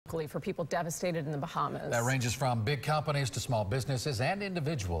for people devastated in the Bahamas. That ranges from big companies to small businesses and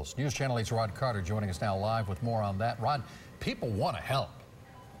individuals. News Channel 8's Rod Carter joining us now live with more on that. Rod, people want to help.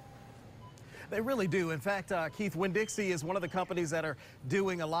 They really do. In fact, Keith, Winn-Dixie is one of the companies that are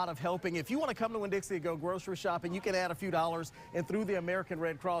doing a lot of helping. If you want to come to Winn-Dixie and go grocery shopping, you can add a few dollars, and through the American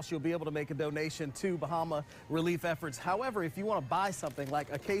Red Cross, you'll be able to make a donation to Bahama relief efforts. However, if you want to buy something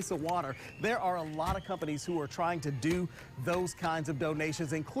like a case of water, there are a lot of companies who are trying to do those kinds of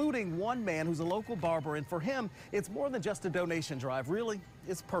donations, including one man who's a local barber, and for him, it's more than just a donation drive. Really,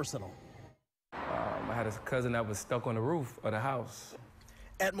 it's personal. I had a cousin that was stuck on the roof of the house.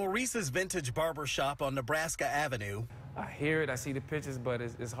 At Maurice's Vintage Barber Shop on Nebraska Avenue. I hear it, I see the pictures, but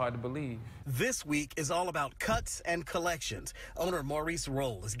it's hard to believe. This week is all about cuts and collections. Owner Maurice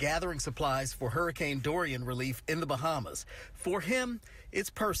Roll is gathering supplies for Hurricane Dorian relief in the Bahamas. For him, it's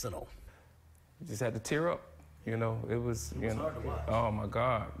personal. You just had to tear up. You know, it was, you know, oh my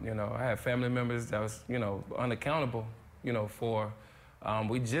God. You know, I had family members that was, you know, unaccountable, you know, for,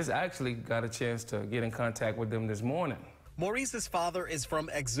 we just actually got a chance to get in contact with them this morning. Maurice's father is from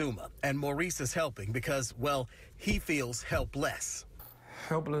Exuma, and Maurice is helping because, well, he feels helpless.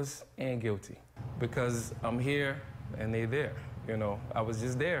 Helpless and guilty because I'm here and they're there. You know, I was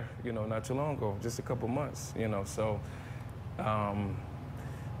just there, you know, not too long ago, just a couple months, you know, so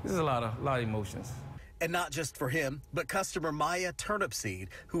this is a lot of emotions. And not just for him, but customer Maya Turnipseed,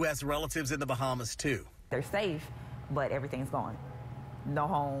 who has relatives in the Bahamas too. They're safe, but everything's gone. No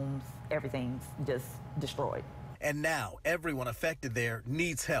homes, everything's just destroyed. And now everyone affected there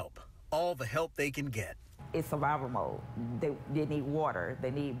needs help, all the help they can get. It's survival mode. They need water,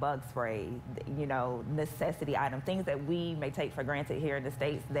 they need bug spray, you know, necessity items, things that we may take for granted here in the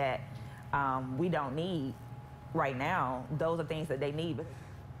States that we don't need right now. Those are things that they need.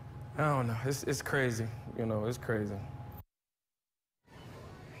 I don't know, it's crazy, you know, it's crazy.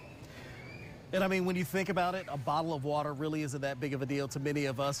 And I mean, when you think about it, a bottle of water really isn't that big of a deal to many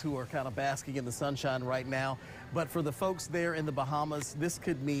of us who are kind of basking in the sunshine right now. But for the folks there in the Bahamas, this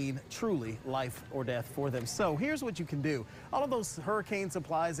could mean truly life or death for them. So here's what you can do. All of those hurricane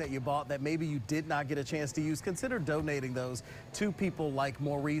supplies that you bought that maybe you did not get a chance to use, consider donating those to people like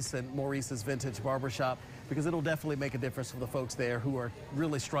Maurice and Maurice's Vintage Barbershop, because it'll definitely make a difference for the folks there who are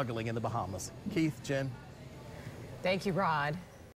really struggling in the Bahamas. Keith, Jen. Thank you, Rod.